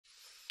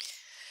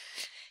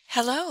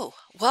Hello,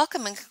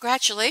 welcome and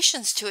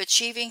congratulations to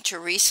achieving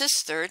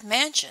Teresa's third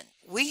mansion.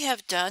 We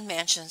have done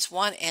mansions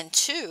 1 and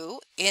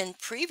 2 in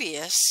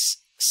previous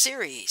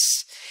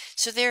series,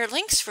 so there are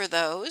links for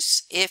those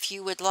if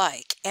you would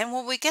like. And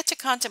when we get to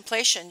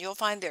contemplation, you'll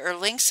find there are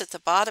links at the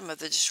bottom of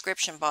the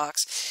description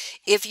box.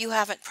 If you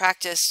haven't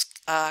practiced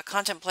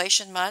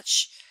contemplation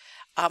much,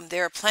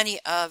 there are plenty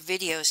of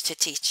videos to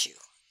teach you.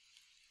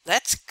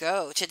 Let's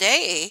go.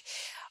 Today,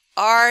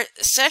 our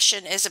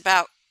session is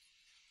about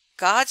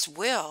God's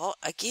will,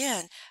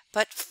 again,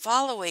 but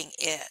following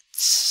it.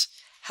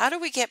 How do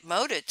we get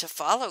motivated to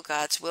follow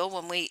God's will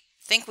when we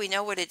think we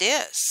know what it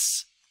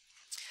is?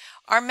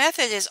 Our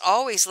method is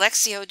always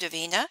Lectio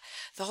Divina.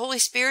 The Holy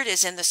Spirit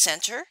is in the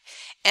center,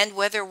 and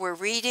whether we're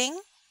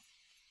reading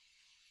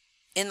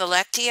in the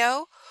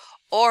Lectio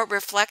or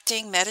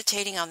reflecting,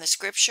 meditating on the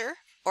scripture,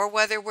 or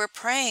whether we're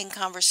praying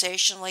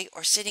conversationally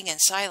or sitting in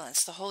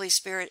silence, the Holy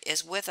Spirit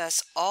is with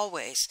us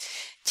always,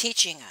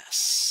 teaching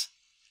us.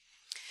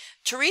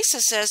 Teresa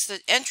says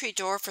the entry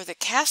door for the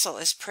castle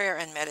is prayer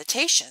and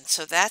meditation.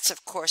 So that's,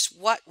 of course,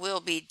 what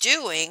we'll be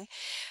doing.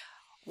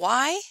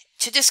 Why?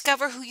 To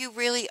discover who you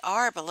really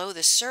are below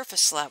the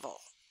surface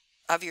level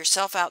of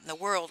yourself out in the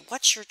world.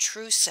 What's your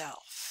true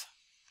self?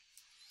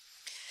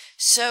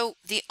 So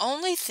the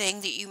only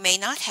thing that you may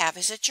not have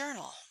is a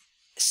journal.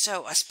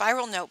 So a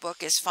spiral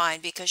notebook is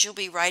fine because you'll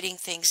be writing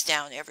things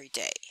down every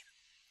day.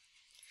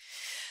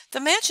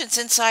 The mansions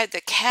inside the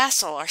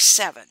castle are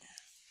 7.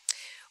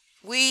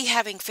 We,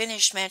 having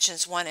finished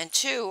mansions 1 and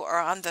 2, are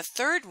on the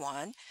third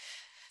one,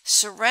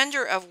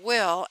 surrender of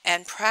will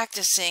and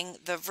practicing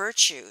the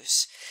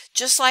virtues.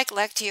 Just like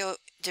Lectio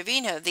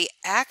Divina, the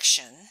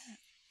action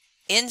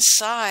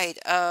inside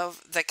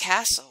of the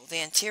castle, the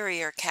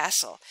interior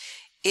castle,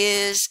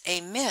 is a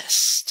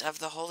mist of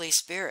the Holy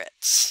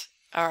Spirit.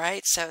 All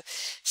right, so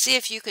see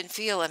if you can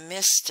feel a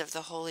mist of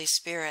the Holy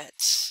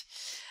Spirit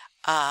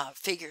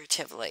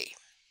figuratively.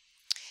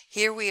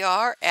 Here we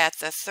are at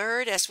the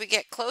third. As we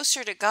get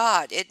closer to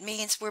God, it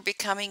means we're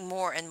becoming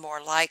more and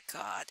more like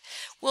God.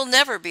 We'll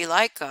never be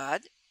like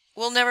God.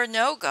 We'll never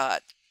know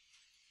God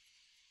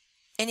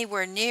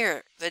anywhere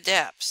near the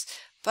depths,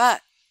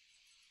 but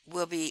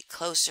we'll be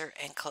closer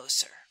and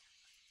closer.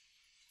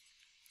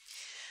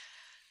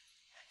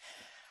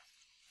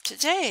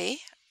 Today,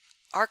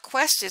 our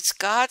quest is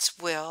God's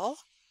will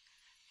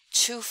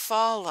to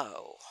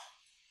follow.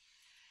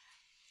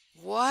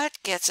 What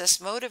gets us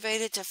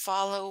motivated to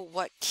follow?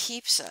 What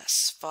keeps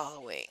us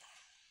following?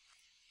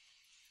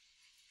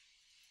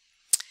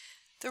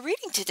 The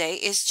reading today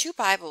is 2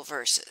 Bible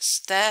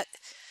verses that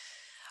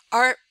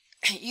are,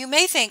 you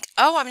may think,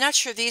 oh, I'm not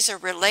sure these are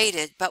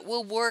related, but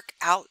we'll work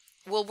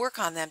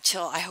on them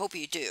till I hope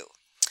you do.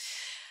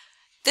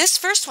 This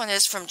first one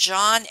is from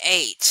John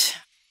 8.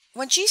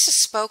 When Jesus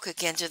spoke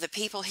again to the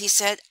people, he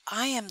said,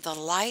 I am the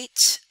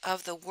light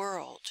of the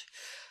world.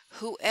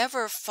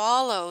 Whoever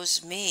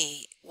follows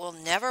me will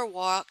never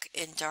walk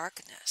in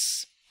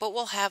darkness, but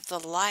will have the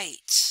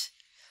light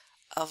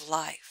of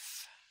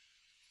life.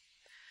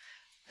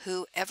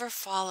 Whoever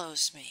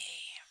follows me.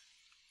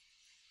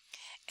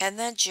 And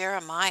then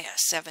Jeremiah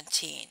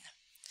 17.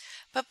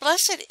 But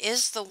blessed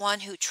is the one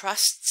who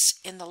trusts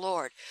in the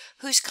Lord,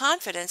 whose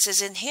confidence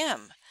is in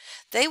him.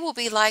 They will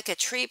be like a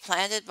tree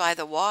planted by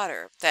the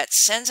water that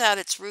sends out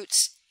its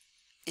roots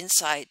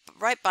inside,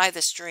 right by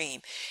the stream.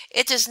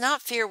 It does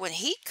not fear when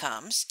heat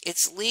comes.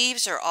 Its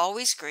leaves are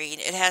always green.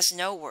 It has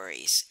no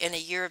worries in a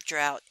year of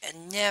drought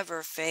and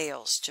never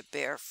fails to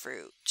bear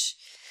fruit.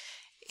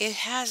 It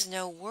has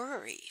no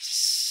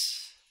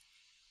worries.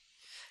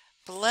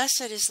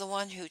 Blessed is the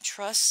one who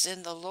trusts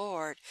in the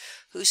Lord,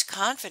 whose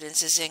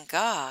confidence is in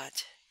God.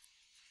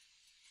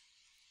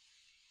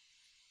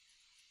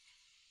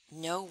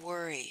 No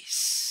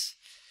worries.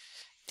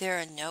 There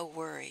are no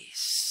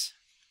worries.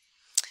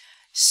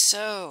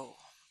 So,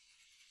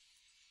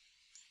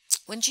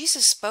 when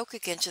Jesus spoke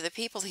again to the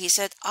people, he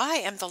said, I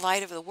am the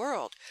light of the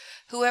world.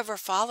 Whoever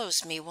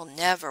follows me will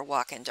never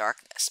walk in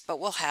darkness,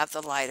 but will have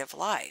the light of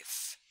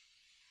life.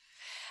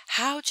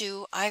 How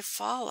do I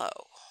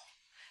follow?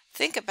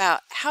 Think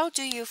about, how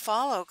do you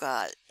follow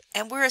God?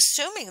 And we're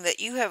assuming that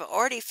you have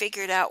already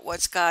figured out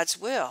what's God's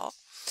will,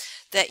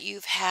 that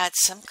you've had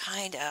some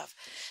kind of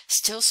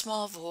still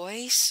small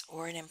voice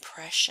or an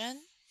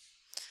impression,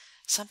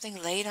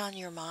 something laid on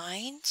your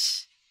mind.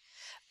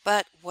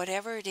 But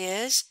whatever it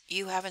is,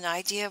 you have an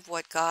idea of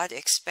what God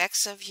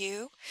expects of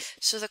you.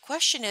 So the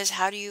question is,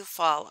 how do you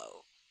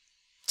follow?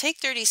 Take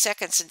 30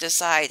 seconds and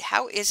decide,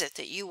 how is it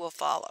that you will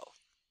follow?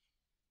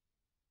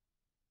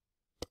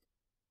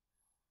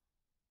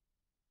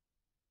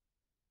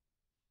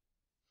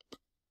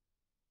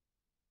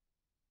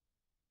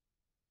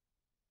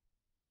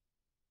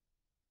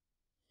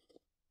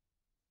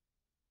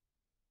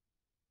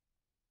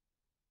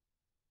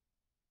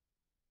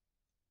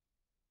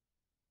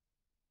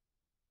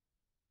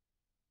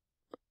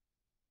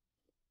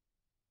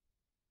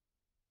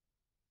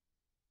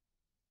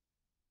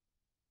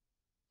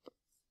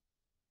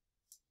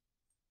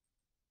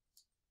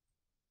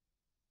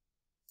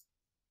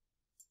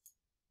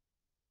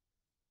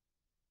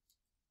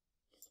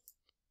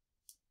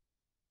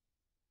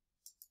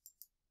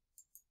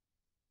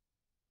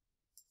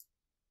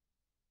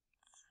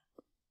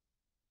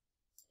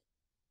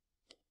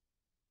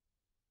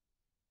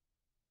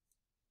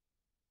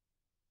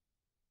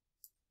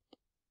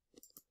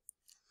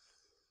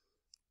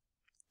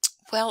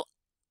 Well,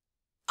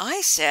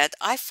 I said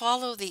I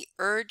follow the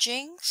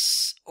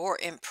urgings or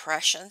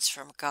impressions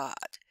from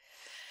God,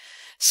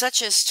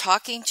 such as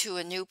talking to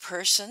a new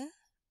person,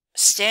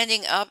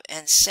 standing up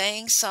and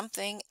saying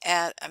something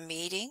at a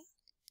meeting,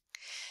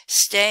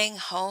 staying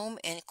home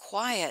in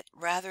quiet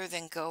rather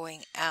than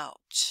going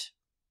out.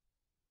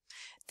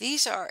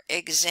 These are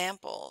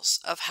examples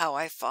of how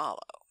I follow.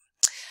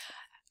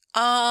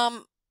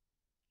 Um,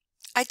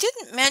 I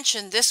didn't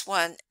mention this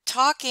one,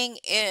 talking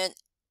in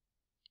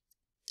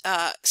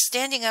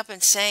standing up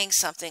and saying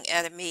something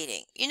at a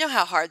meeting. You know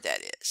how hard that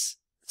is.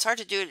 It's hard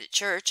to do it at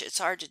church. It's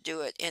hard to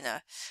do it in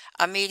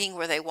a meeting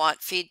where they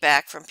want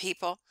feedback from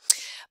people.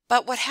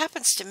 But what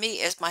happens to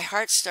me is my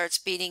heart starts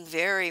beating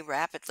very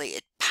rapidly.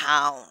 It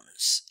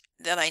pounds.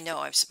 Then I know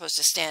I'm supposed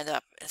to stand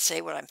up and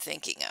say what I'm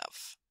thinking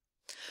of.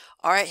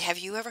 All right, have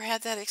you ever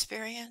had that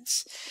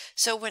experience?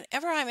 So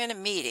whenever I'm in a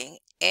meeting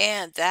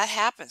and that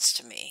happens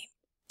to me,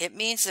 it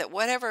means that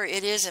whatever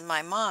it is in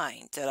my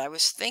mind that I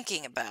was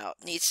thinking about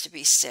needs to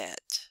be said.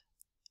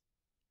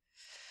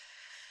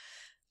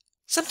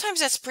 Sometimes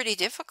that's pretty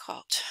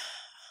difficult.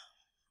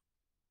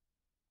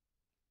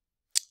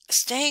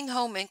 Staying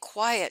home in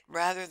quiet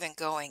rather than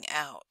going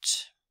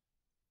out.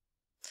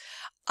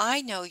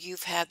 I know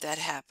you've had that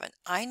happen.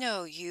 I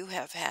know you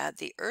have had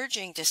the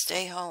urging to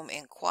stay home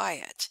in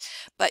quiet,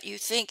 but you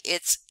think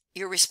it's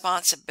your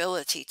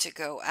responsibility to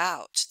go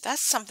out.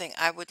 That's something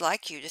I would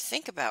like you to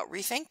think about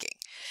rethinking,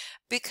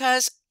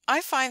 because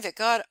I find that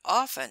God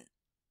often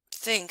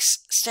thinks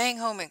staying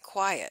home in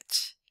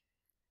quiet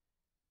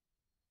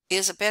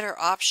is a better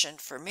option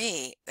for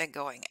me than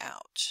going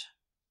out.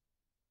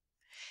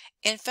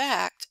 In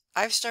fact,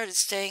 I've started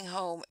staying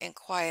home in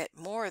quiet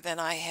more than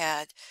I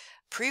had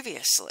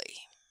previously.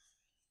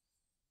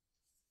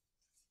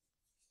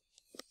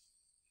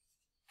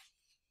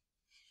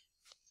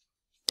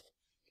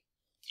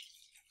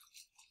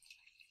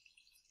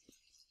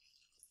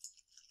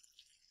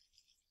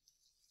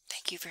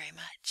 Thank you very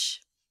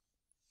much.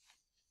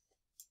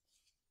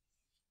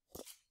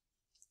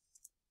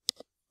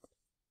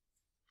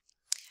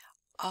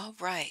 All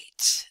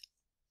right.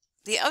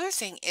 The other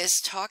thing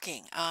is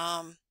talking.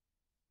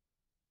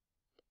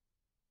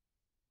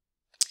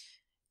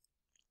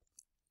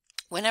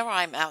 Whenever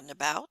I'm out and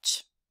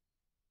about,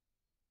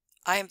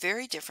 I am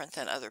very different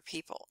than other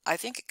people. I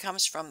think it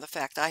comes from the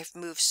fact I've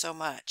moved so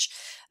much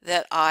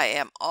that I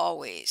am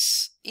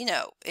always, in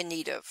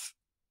need of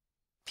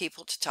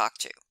people to talk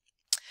to.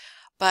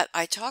 But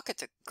I talk at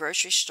the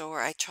grocery store,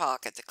 I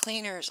talk at the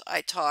cleaners, I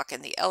talk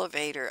in the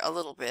elevator a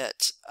little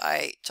bit,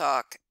 I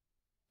talk,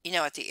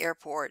 at the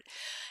airport.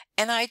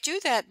 And I do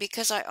that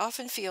because I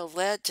often feel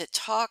led to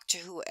talk to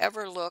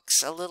whoever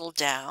looks a little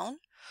down,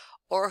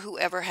 or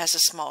whoever has a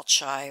small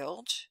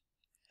child,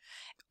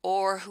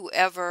 or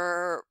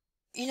whoever,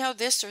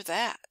 this or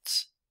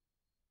that.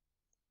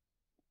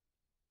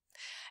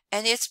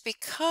 And it's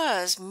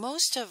because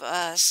most of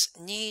us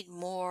need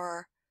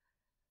more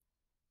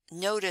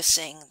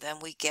noticing than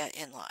we get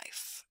in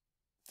life.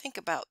 Think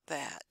about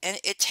that. And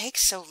it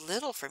takes so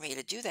little for me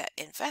to do that.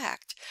 In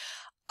fact,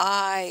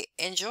 I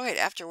enjoy it.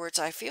 Afterwards,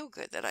 I feel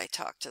good that I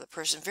talked to the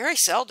person. Very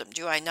seldom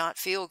do I not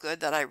feel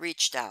good that I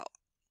reached out.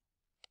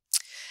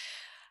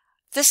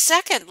 The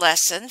second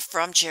lesson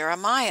from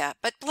Jeremiah,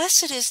 but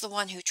blessed is the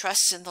one who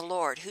trusts in the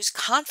Lord, whose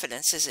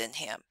confidence is in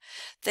him.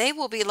 They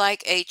will be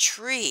like a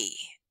tree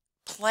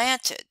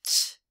planted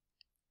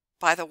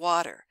by the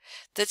water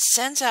that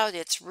sends out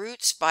its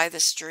roots by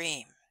the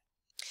stream.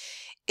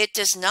 It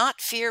does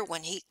not fear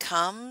when heat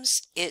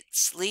comes.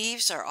 Its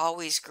leaves are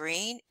always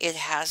green. It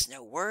has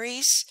no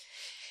worries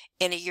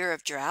in a year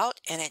of drought,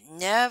 and it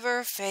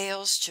never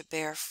fails to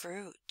bear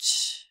fruit.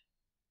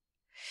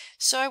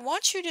 So I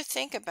want you to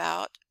think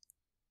about,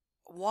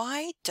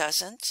 why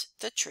doesn't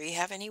the tree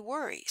have any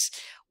worries?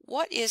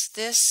 What is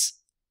this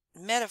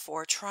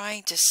metaphor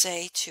trying to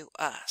say to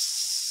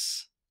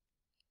us?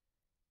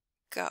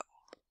 Go.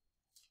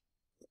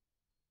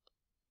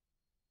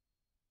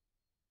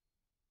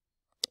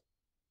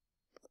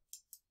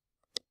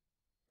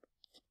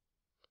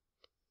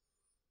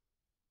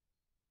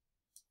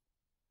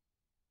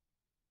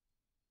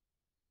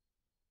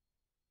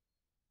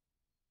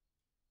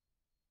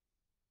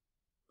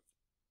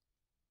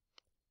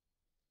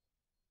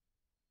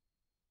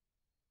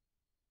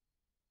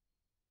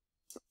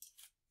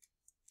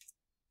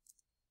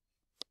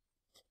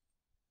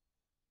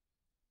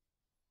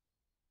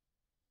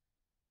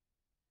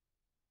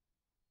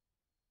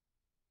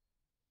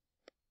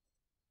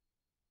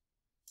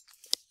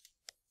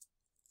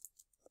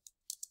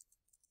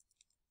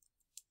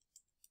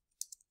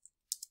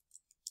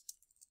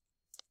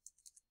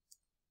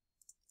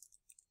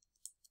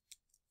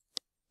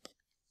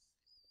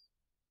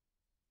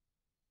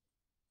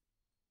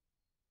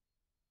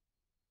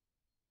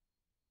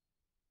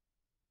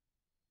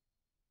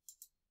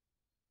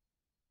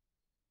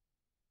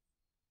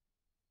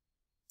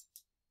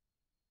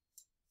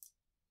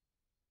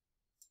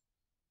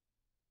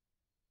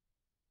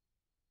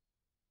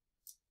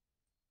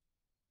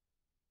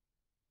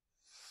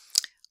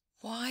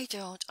 Why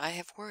don't I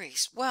have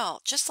worries?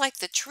 Well, just like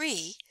the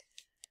tree,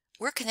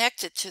 we're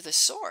connected to the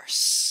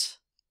source.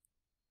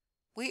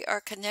 We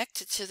are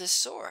connected to the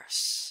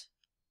source.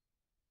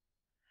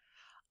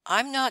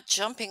 I'm not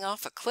jumping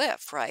off a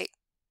cliff, right?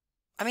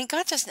 I mean,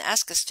 God doesn't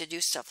ask us to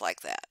do stuff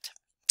like that.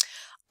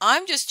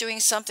 I'm just doing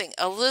something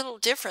a little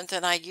different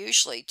than I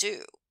usually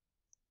do,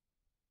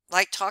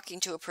 like talking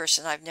to a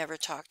person I've never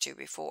talked to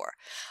before.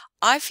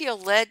 I feel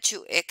led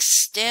to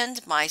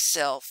extend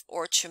myself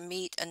or to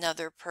meet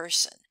another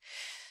person.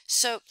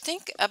 So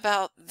think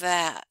about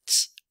that.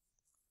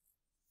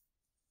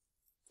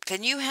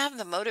 Can you have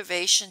the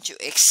motivation to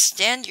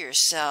extend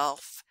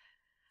yourself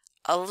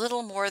a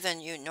little more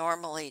than you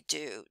normally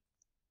do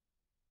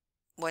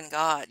when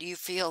you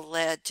feel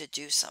led to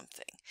do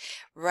something,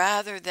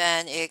 rather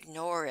than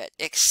ignore it,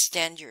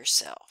 extend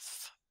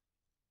yourself?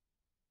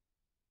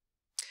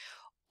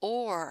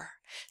 Or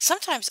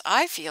sometimes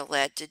I feel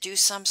led to do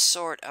some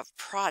sort of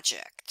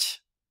project.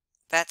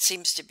 That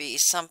seems to be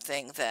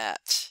something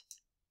that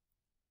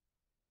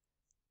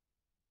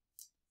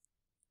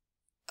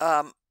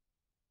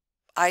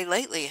I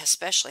lately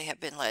especially have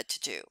been led to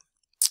do.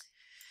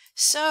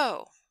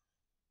 So,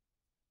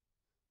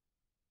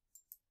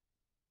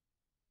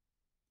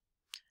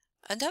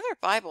 another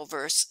Bible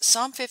verse,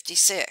 Psalm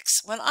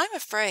 56. When I'm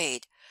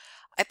afraid,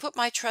 I put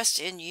my trust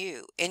in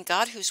you, in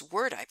God whose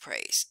word I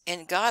praise.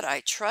 In God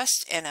I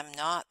trust and am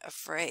not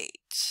afraid.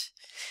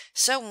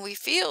 So when we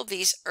feel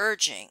these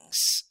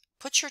urgings,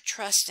 put your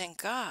trust in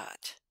God.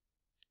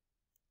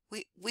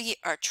 We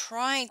are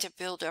trying to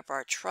build up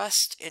our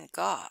trust in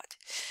God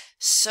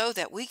so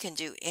that we can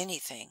do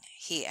anything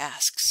He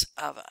asks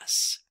of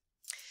us.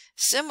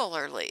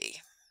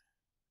 Similarly,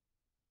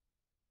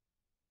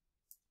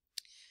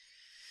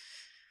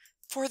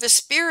 for the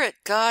Spirit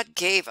God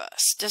gave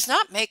us does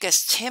not make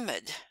us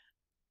timid,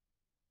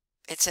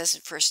 it says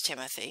in 1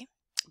 Timothy,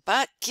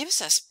 but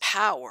gives us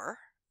power,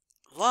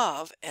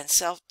 love, and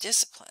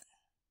self-discipline.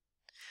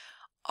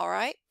 All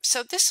right,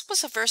 so this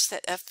was a verse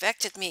that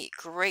affected me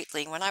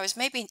greatly when I was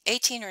maybe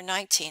 18 or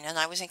 19 and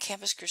I was in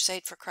Campus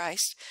Crusade for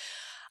Christ.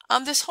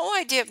 This whole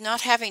idea of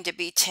not having to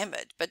be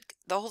timid, but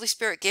the Holy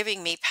Spirit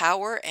giving me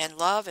power and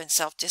love and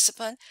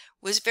self-discipline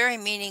was very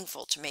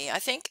meaningful to me. I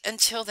think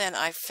until then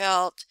I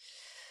felt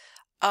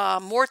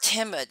more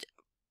timid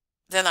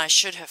than I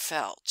should have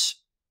felt.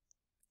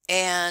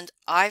 And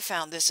I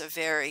found this a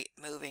very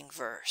moving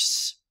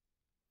verse.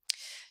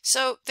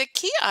 So the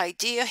key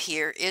idea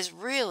here is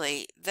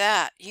really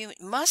that you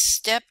must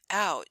step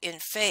out in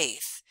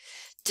faith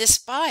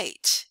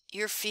despite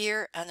your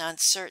fear and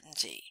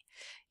uncertainty.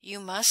 You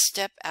must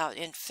step out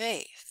in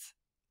faith,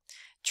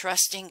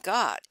 trusting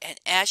God. And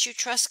as you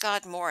trust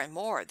God more and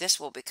more, this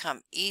will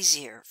become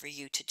easier for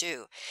you to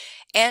do.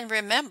 And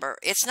remember,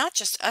 it's not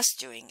just us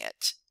doing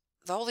it.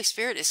 The Holy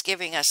Spirit is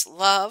giving us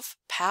love,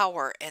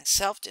 power, and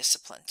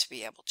self-discipline to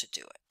be able to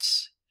do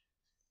it.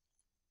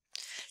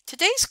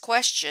 Today's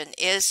question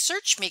is,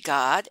 search me,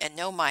 God, and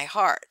know my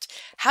heart.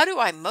 How do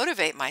I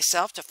motivate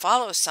myself to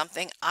follow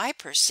something I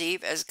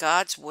perceive as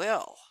God's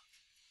will?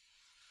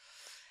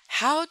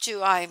 How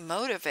do I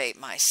motivate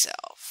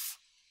myself?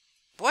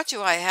 What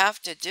do I have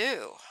to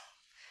do?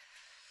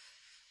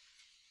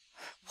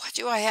 What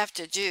do I have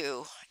to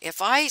do?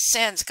 If I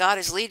sense God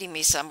is leading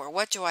me somewhere,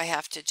 what do I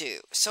have to do?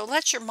 So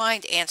let your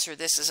mind answer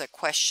this as a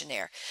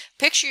questionnaire.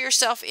 Picture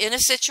yourself in a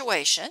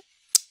situation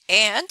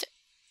and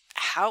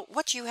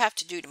what do you have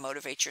to do to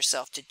motivate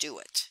yourself to do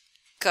it?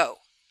 Go.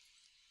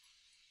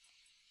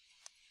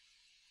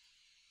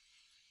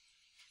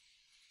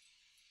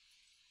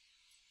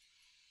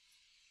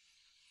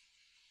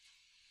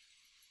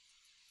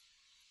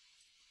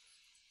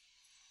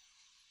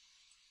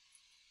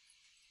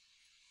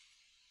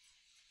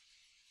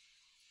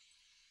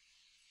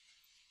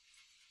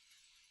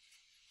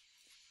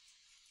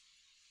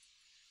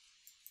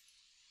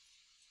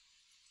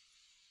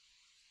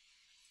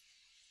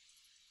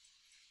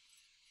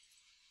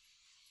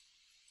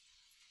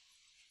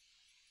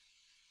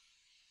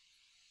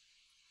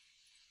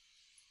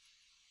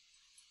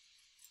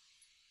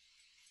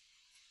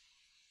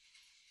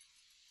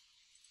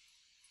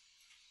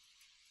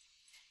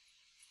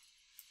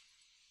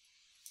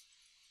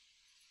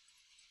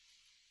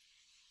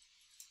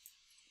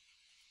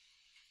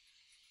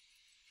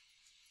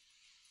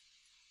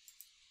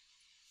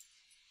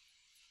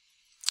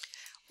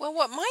 Well,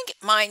 what my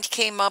mind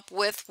came up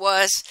with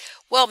was,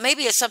 well,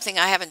 maybe it's something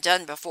I haven't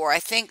done before. I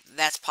think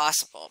that's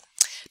possible.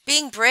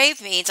 Being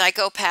brave means I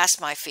go past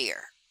my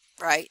fear,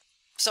 right?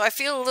 So I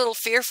feel a little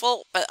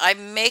fearful, but I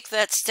make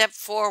that step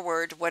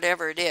forward,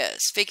 whatever it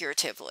is,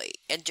 figuratively,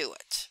 and do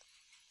it.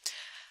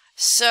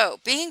 So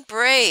being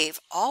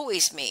brave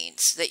always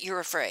means that you're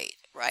afraid,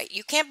 right?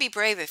 You can't be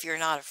brave if you're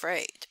not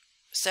afraid.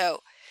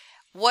 So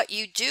what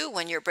you do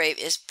when you're brave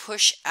is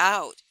push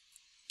out,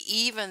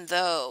 even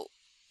though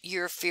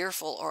you're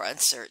fearful or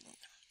uncertain.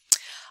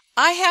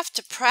 I have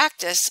to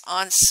practice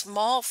on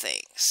small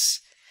things.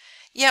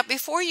 Yeah,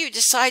 before you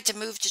decide to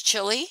move to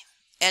Chile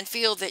and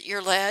feel that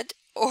you're led,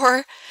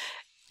 or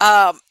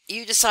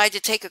you decide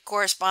to take a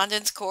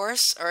correspondence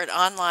course or an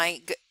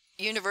online,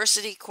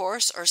 university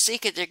course or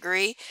seek a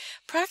degree,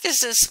 practice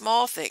the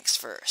small things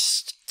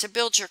first to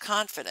build your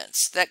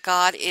confidence that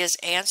God is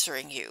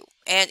answering you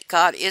and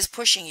God is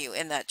pushing you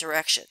in that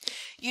direction.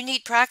 You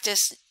need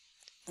practice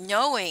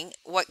knowing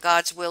what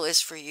God's will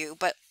is for you,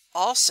 but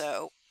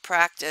also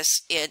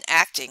practice in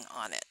acting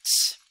on it.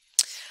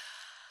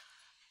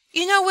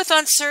 You know, with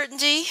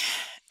uncertainty,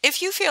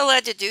 if you feel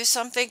led to do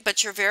something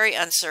but you're very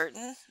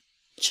uncertain,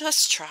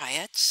 just try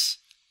it.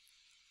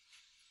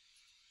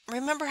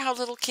 Remember how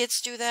little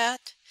kids do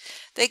that?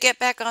 They get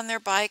back on their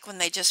bike when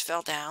they just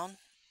fell down.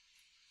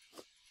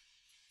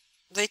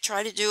 They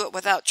try to do it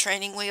without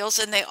training wheels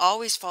and they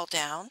always fall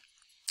down.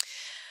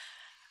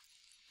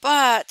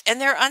 And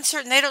they're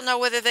uncertain. They don't know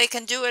whether they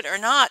can do it or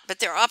not, but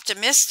they're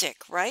optimistic,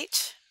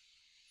 right?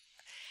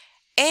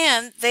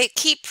 And they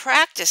keep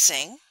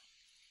practicing.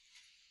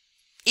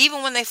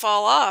 Even when they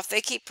fall off, they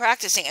keep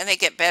practicing and they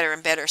get better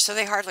and better, so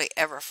they hardly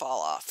ever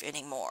fall off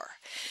anymore.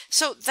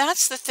 So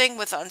that's the thing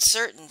with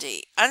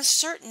uncertainty.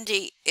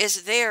 Uncertainty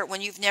is there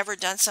when you've never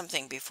done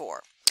something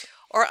before,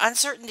 or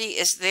uncertainty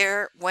is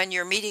there when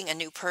you're meeting a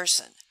new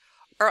person,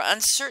 or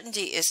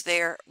uncertainty is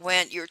there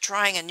when you're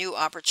trying a new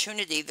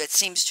opportunity that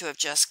seems to have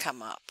just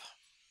come up.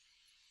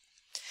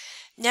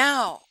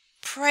 Now,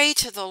 pray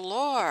to the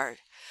Lord.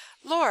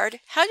 Lord,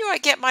 how do I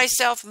get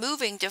myself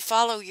moving to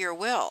follow your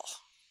will?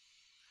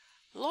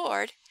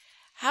 Lord,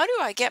 how do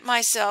I get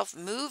myself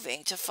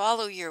moving to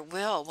follow your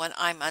will when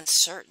I'm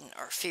uncertain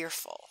or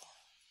fearful?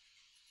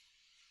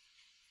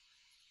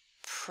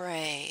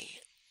 Pray.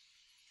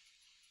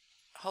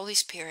 Holy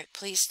Spirit,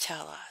 please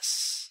tell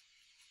us.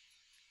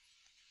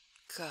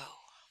 Go.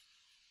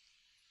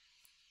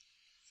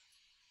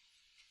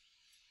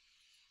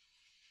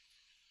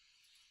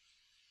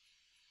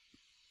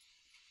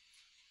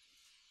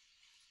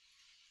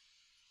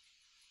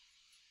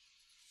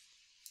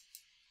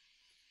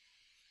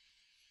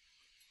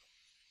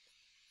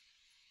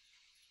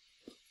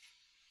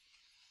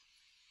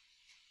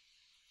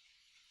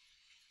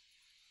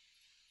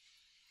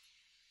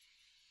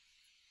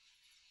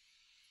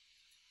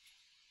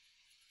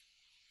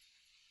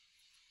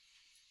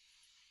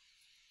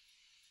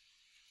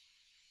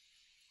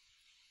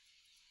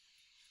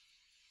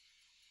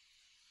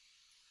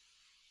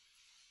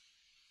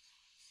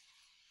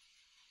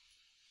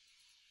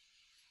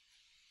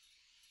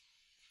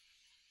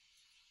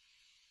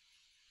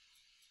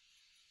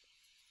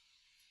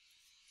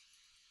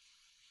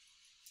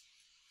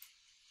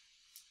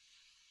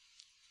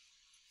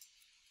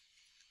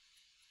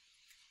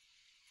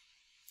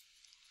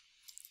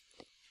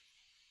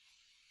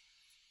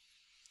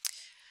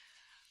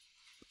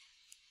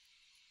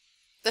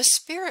 The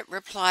Spirit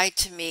replied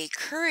to me,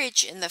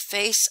 courage in the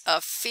face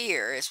of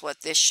fear is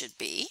what this should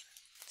be.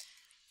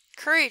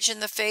 Courage in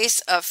the face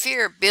of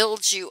fear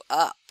builds you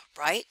up,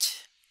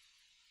 right?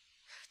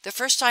 The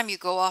first time you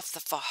go off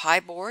the high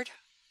board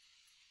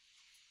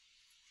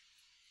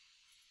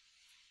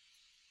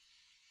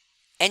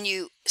and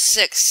you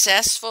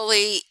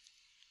successfully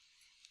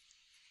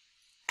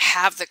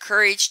have the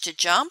courage to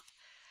jump,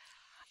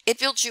 it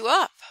builds you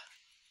up.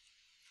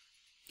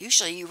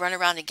 Usually you run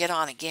around and get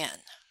on again.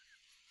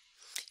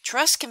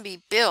 Trust can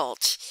be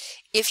built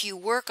if you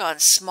work on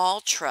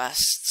small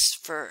trusts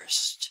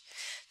first.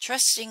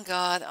 Trusting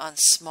God on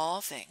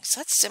small things.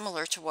 That's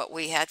similar to what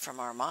we had from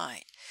our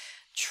mind.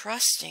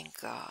 Trusting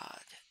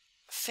God.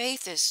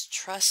 Faith is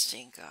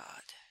trusting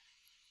God.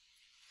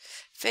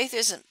 Faith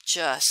isn't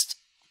just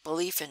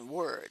belief in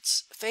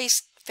words.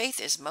 Faith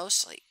is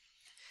mostly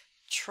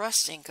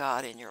trusting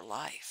God in your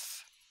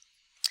life.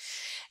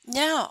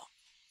 Now,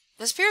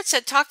 the Spirit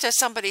said talk to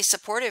somebody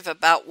supportive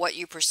about what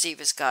you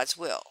perceive as God's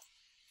will.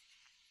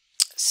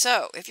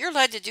 So, if you're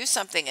led to do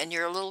something and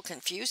you're a little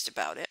confused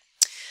about it,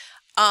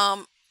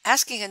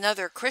 asking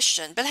another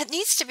Christian, but it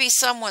needs to be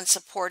someone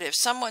supportive,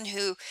 someone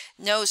who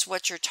knows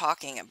what you're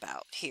talking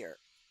about here.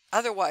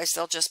 Otherwise,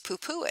 they'll just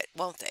poo-poo it,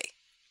 won't they?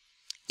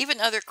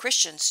 Even other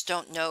Christians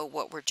don't know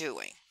what we're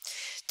doing.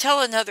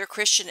 Tell another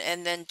Christian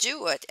and then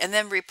do it and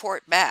then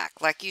report back.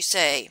 Like you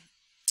say,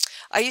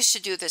 I used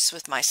to do this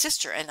with my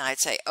sister and I'd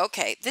say,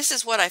 okay, this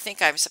is what I think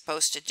I'm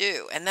supposed to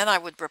do. And then I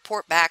would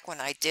report back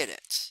when I did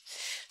it.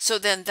 So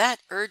then that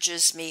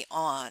urges me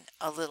on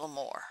a little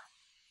more.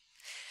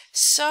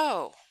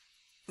 So,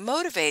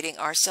 motivating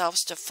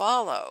ourselves to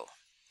follow.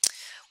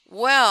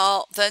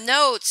 Well, the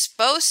notes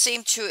both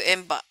seem to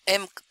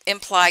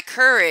imply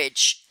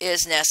courage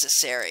is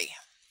necessary.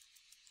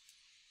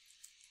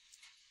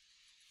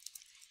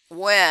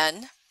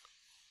 When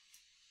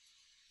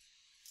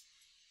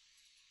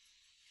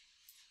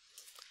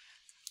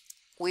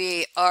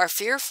we are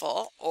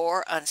fearful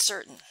or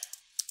uncertain.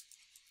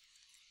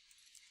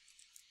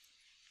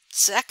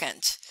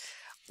 Second,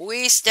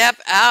 we step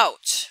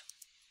out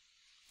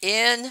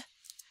in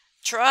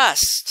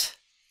trust.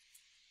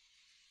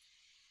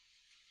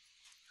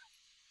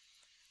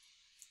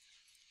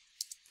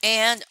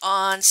 And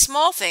on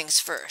small things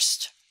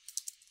first,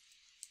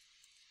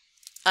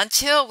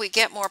 until we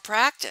get more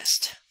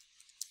practiced.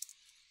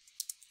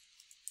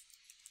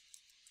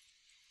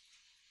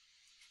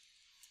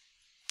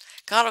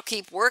 God will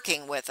keep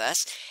working with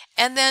us.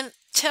 And then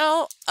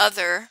tell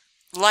other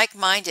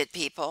like-minded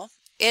people.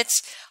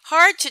 It's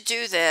hard to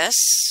do this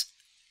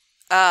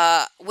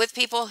with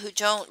people who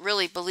don't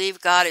really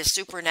believe God is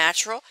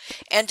supernatural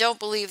and don't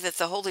believe that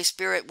the Holy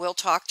Spirit will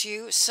talk to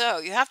you. So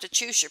you have to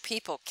choose your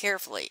people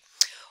carefully,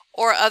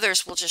 or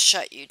others will just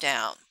shut you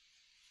down.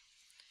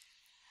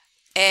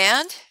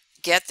 And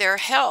get their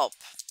help.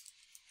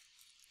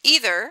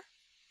 Either,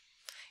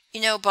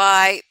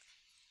 by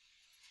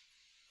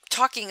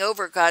talking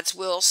over God's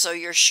will so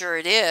you're sure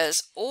it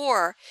is,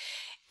 or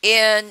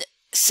in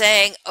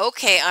saying,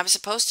 okay, I'm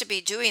supposed to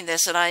be doing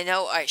this and I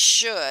know I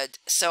should,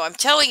 so I'm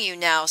telling you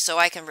now so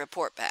I can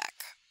report back.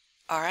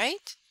 All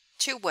right?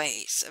 2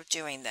 ways of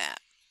doing that.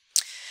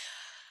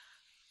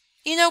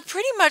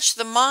 Pretty much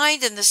the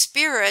mind and the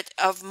spirit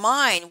of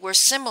mine were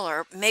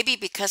similar, maybe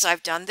because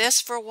I've done this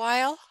for a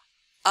while,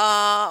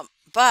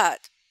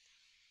 but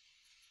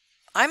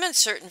I'm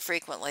uncertain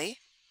frequently.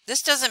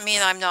 This doesn't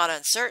mean I'm not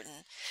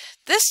uncertain.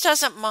 This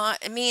doesn't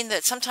mean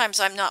that sometimes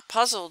I'm not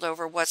puzzled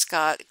over what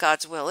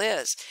God's will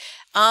is.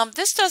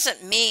 This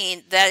doesn't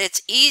mean that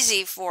it's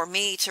easy for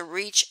me to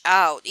reach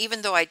out,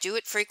 even though I do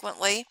it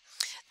frequently,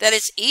 that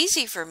it's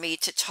easy for me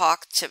to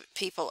talk to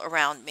people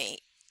around me.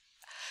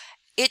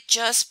 It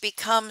just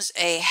becomes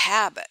a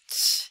habit.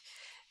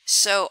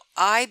 So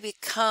I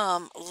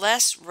become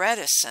less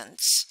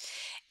reticent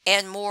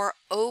and more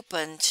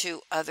open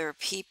to other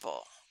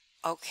people.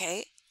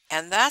 Okay?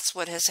 And that's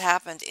what has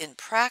happened in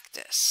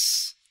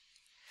practice.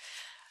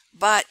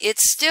 But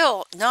it's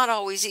still not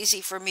always easy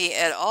for me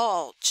at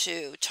all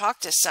to talk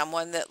to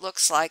someone that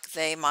looks like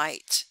they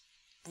might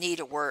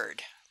need a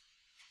word.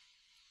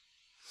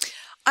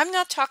 I'm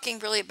not talking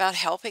really about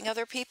helping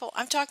other people.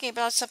 I'm talking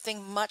about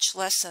something much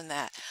less than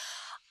that.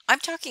 I'm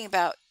talking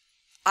about,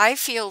 I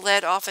feel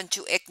led often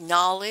to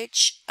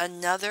acknowledge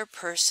another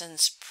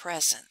person's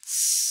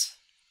presence.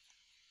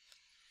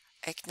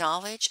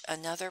 Acknowledge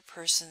another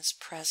person's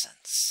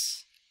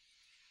presence.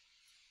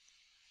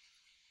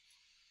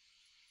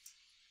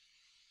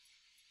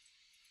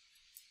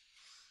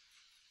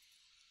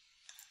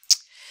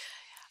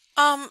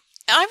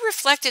 I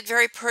reflected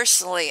very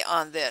personally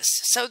on this.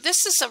 So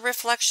this is a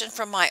reflection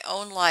from my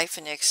own life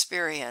and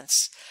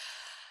experience.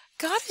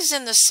 God is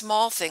in the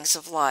small things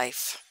of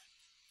life,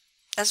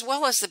 as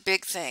well as the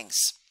big things.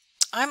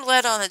 I'm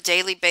led on a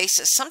daily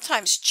basis,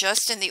 sometimes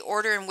just in the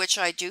order in which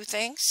I do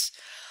things.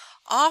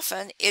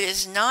 Often it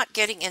is not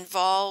getting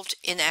involved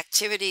in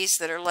activities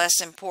that are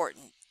less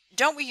important.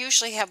 Don't we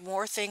usually have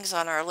more things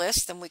on our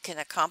list than we can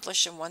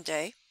accomplish in one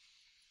day?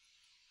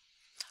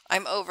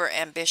 I'm over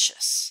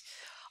ambitious.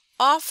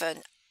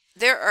 Often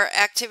there are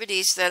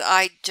activities that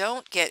I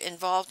don't get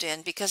involved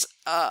in because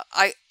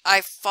I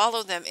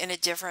follow them in a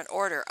different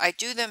order. I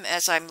do them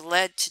as I'm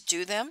led to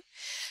do them,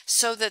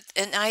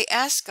 and I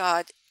ask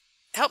God,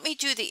 help me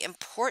do the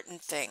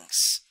important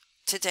things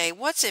today.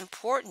 What's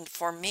important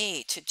for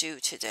me to do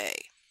today?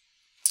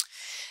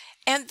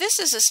 And this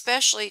is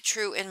especially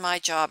true in my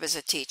job as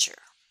a teacher,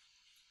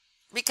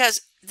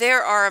 because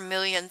there are a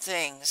million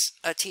things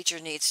a teacher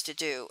needs to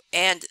do,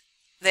 and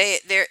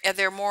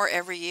they're more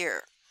every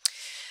year.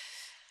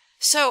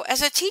 So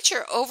as a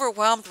teacher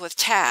overwhelmed with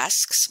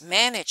tasks,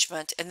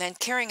 management, and then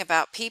caring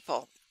about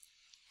people,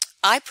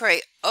 I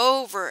pray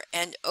over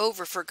and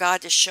over for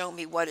God to show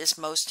me what is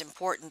most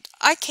important.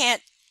 I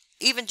can't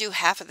even do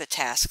half of the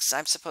tasks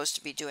I'm supposed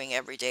to be doing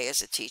every day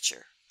as a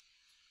teacher.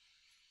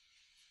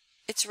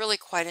 It's really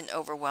quite an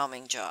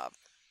overwhelming job.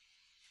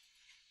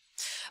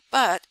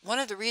 But one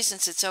of the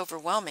reasons it's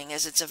overwhelming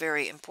is it's a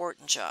very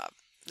important job.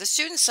 The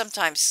students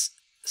sometimes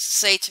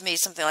say to me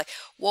something like,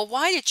 well,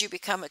 why did you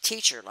become a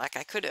teacher? Like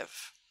I could have,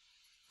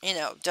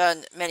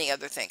 done many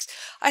other things.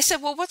 I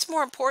said, well, what's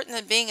more important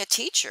than being a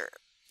teacher?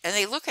 And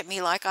they look at me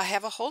like I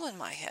have a hole in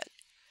my head.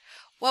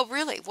 Well,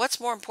 really, what's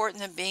more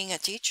important than being a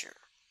teacher?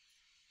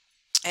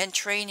 And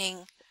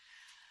training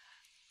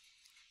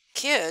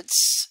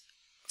kids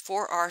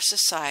for our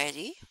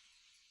society,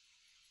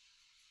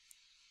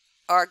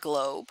 our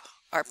globe,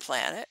 our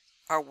planet,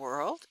 our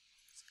world,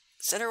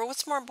 etc.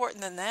 What's more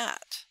important than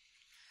that?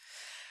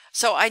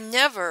 So I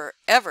never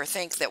ever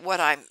think that what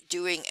I'm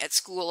doing at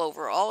school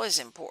overall is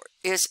important.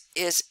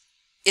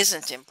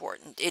 Isn't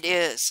important. It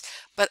is.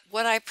 But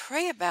what I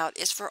pray about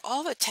is for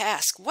all the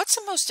tasks. What's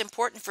the most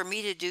important for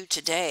me to do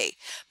today?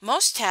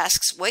 Most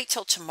tasks wait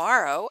till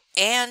tomorrow,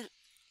 and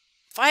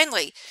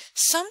finally,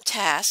 some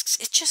tasks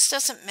it just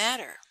doesn't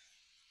matter.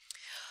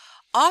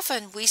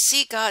 Often we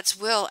see God's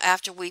will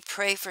after we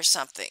pray for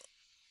something.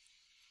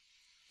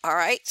 All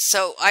right,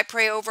 so I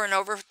pray over and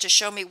over to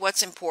show me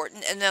what's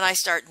important, and then I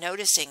start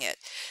noticing it.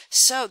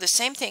 So the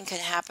same thing can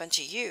happen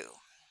to you.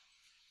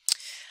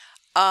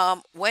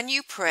 When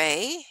you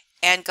pray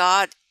and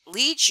God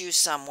leads you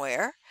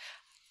somewhere,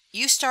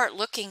 you start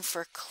looking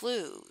for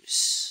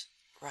clues,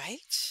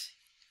 right?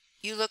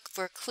 You look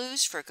for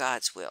clues for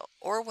God's will.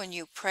 Or when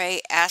you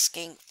pray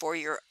asking for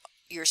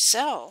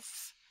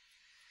yourself,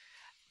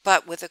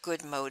 but with a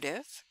good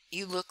motive,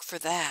 you look for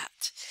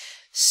that.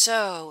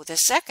 So the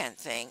second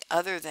thing,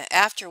 other than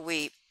after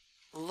we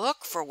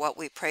look for what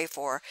we pray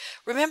for.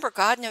 Remember,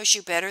 God knows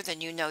you better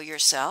than you know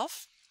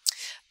yourself.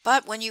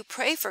 But when you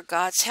pray for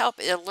God's help,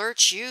 it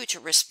alerts you to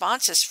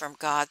responses from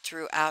God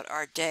throughout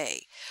our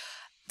day.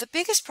 The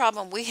biggest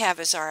problem we have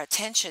is our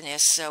attention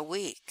is so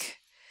weak.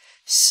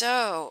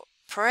 So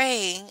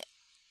praying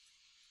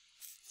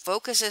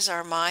focuses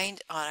our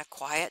mind on a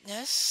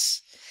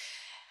quietness.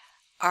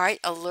 All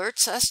right,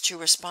 alerts us to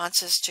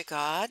responses to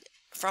God,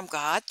 from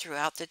God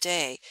throughout the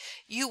day.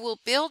 You will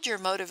build your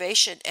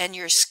motivation and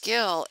your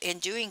skill in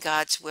doing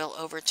God's will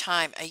over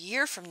time. A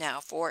year from now,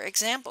 for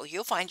example,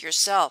 you'll find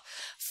yourself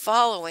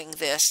following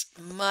this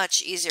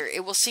much easier.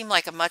 It will seem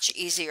like a much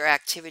easier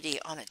activity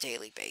on a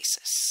daily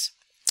basis.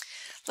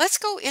 Let's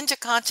go into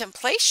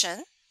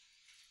contemplation,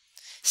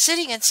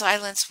 sitting in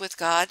silence with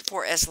God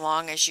for as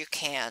long as you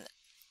can.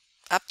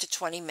 Up to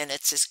 20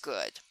 minutes is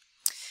good.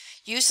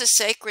 Use the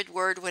sacred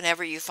word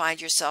whenever you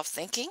find yourself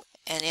thinking,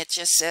 and it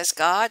just says,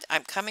 God,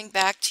 I'm coming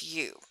back to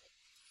you.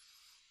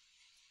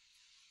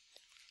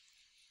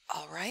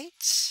 All right.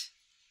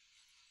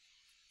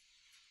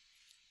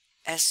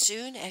 As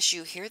soon as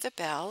you hear the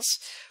bells,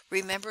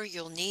 remember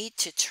you'll need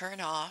to turn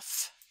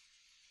off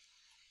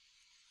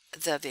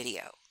the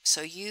video.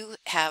 So you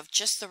have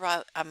just the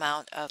right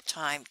amount of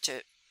time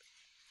to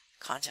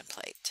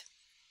contemplate.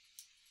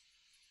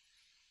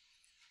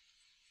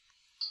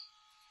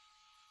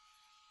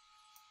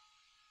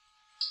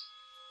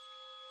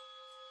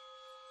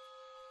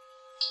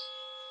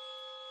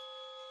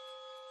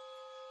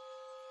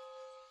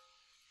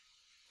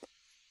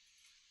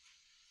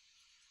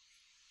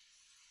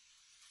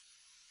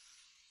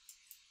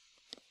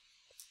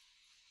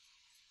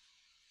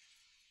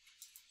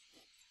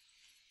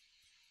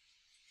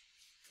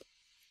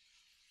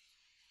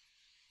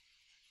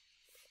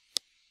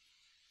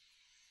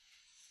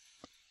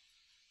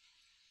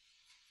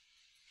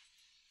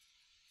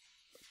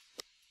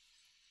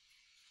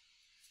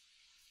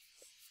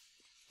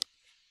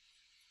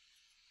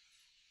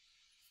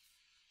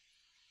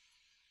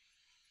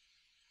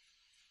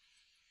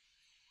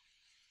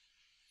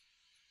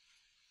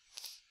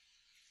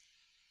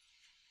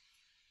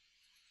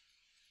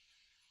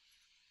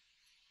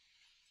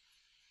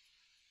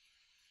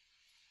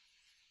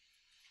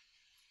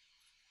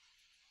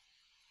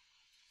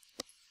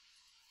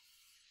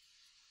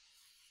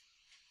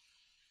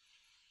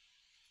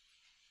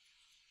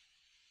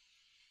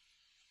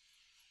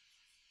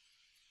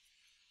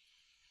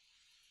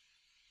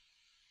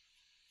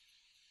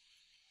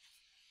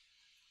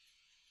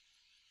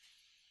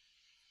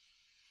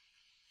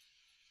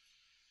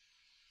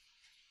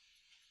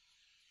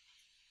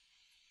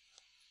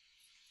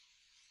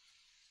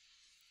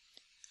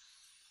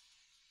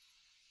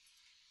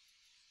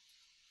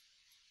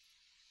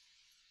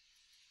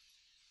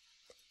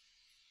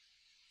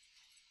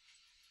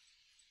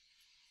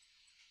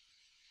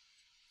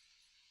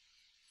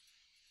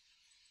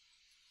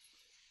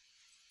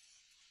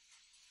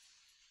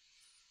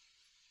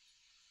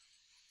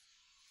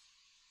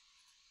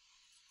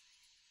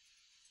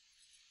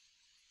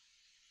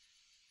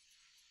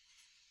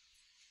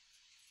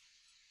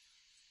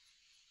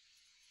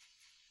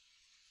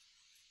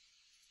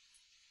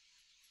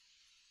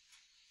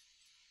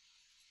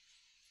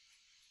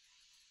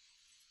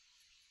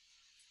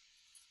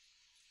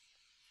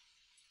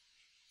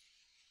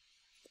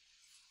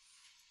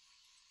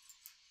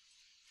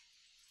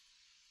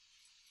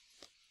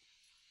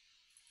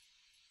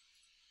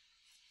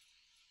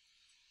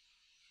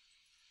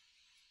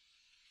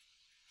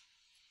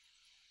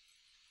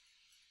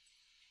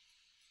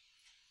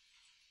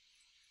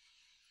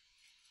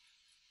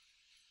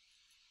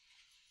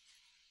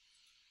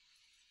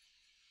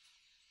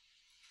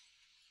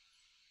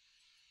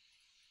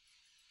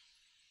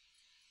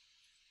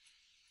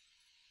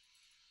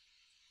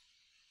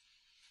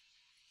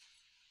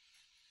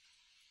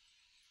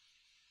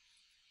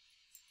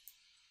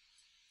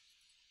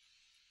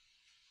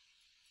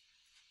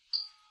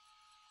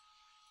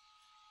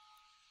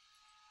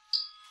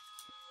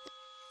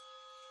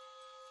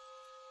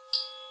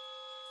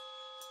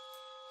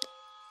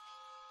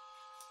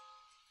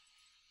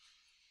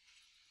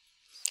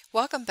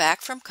 Welcome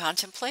back from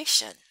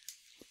contemplation.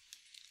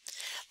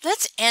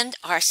 Let's end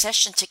our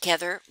session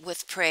together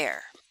with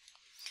prayer.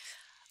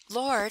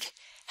 Lord,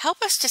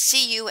 help us to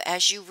see you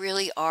as you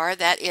really are,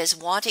 that is,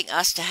 wanting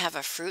us to have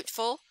a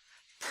fruitful,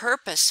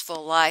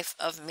 purposeful life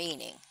of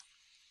meaning,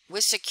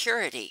 with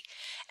security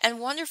and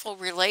wonderful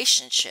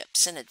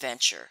relationships and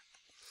adventure.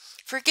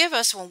 Forgive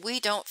us when we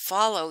don't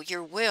follow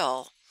your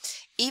will,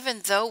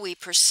 even though we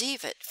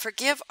perceive it.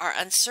 Forgive our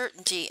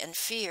uncertainty and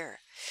fear.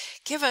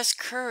 Give us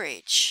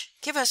courage.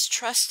 Give us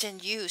trust in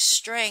you,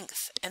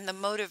 strength, and the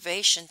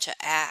motivation to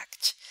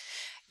act.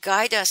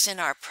 Guide us in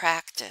our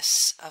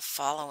practice of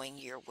following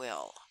your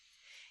will.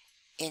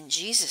 In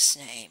Jesus'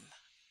 name,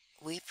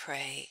 we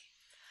pray.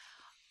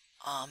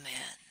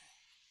 Amen.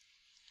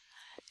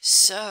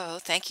 So,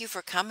 thank you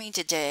for coming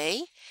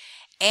today,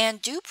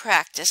 and do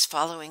practice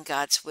following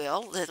God's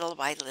will little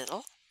by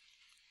little.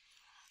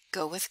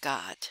 Go with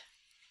God.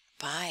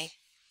 Bye.